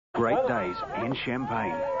great days and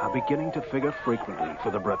champagne are beginning to figure frequently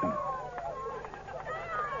for the Briton.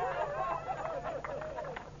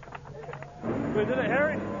 We did it,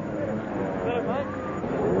 Harry. Did it, mate.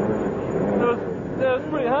 It was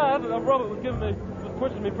pretty hard. Robert was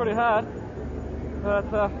pushing me pretty hard. But,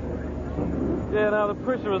 yeah, no, the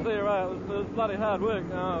pressure was there, eh? It was bloody hard work.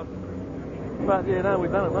 But, yeah, no,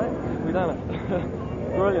 we've done it, mate. We've done it.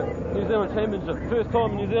 Brilliant. New Zealand Championship. First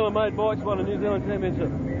time New Zealand made bikes won a New Zealand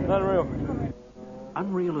Championship. Unreal.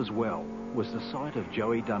 Unreal as well was the sight of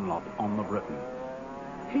Joey Dunlop on the Briton.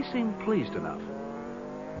 He seemed pleased enough.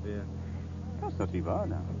 Yeah. That's not too bad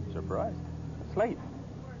now. I'm surprised. A slight.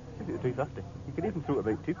 250. You could even throw it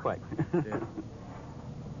about too quick. Yeah.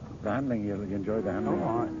 The handling, you enjoy the handling? Oh,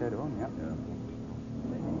 all right, dead on, yeah.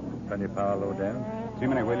 Plenty of power low down? Too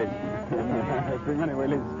many wheelies. Too many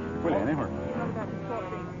wheelies. Wheelie anywhere.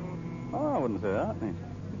 Oh, I wouldn't say that, mate.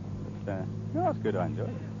 But, no, that's good. I enjoy it.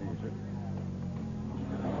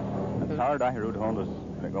 It's hard. I rode Hondas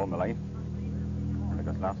like all my life. Like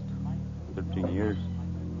this last 13 years.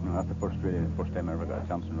 You know, that's the first time I ever got a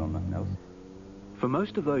chance to run nothing else. For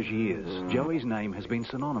most of those years, Joey's name has been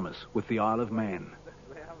synonymous with the Isle of Man.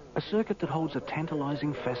 A circuit that holds a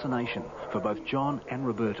tantalising fascination for both John and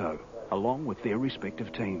Roberto, along with their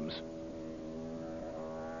respective teams.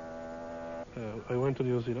 I went to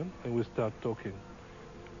New Zealand and we started talking.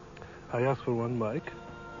 I asked for one bike.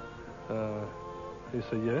 He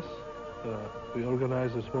said yes. We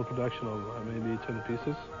organized a small production of maybe 20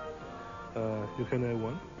 pieces. You can have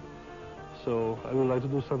one. So I would like to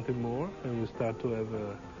do something more, and we start to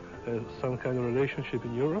have some kind of relationship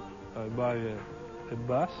in Europe. I buy a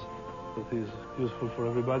bus that is useful for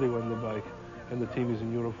everybody when the bike and the team is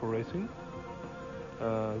in Europe for racing.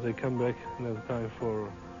 They come back another time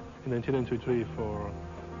in 1993 for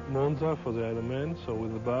Monza for the Ironman. So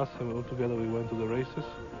with the bus and all together we went to the races.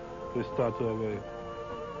 We start to have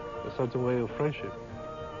a certain way of friendship.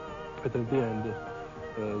 But at the end,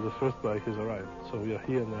 the first bike has arrived. So we are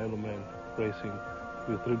here in the Isle of Man racing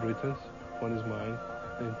with 3 Britons. One is mine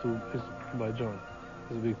and 2 is by John.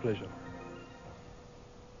 It's a big pleasure.